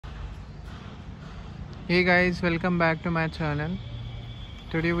Hey guys, welcome back to my channel.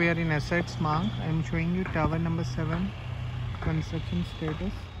 Today we are in Assetz marq. I am showing you tower number 7 construction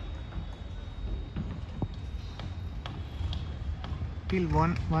status. Till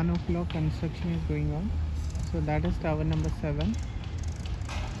 1 o'clock construction is going on. So that is tower number 7.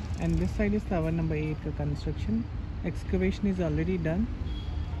 And this side is tower number 8 construction. Excavation is already done.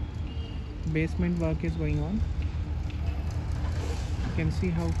 Basement work is going on. You can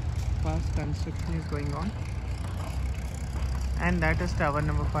see how fast construction is going on. And that is tower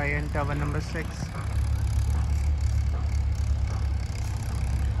number 5 and tower number 6.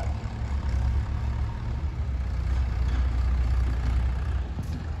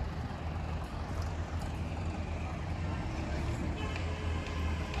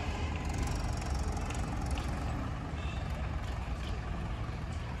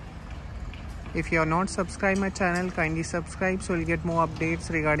 If you are not subscribed my channel, kindly subscribe so you'll get more updates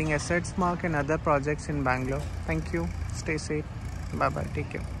regarding Assetz marq and other projects in Bangalore. Thank you. Stay safe. Bye bye.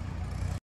 Take care.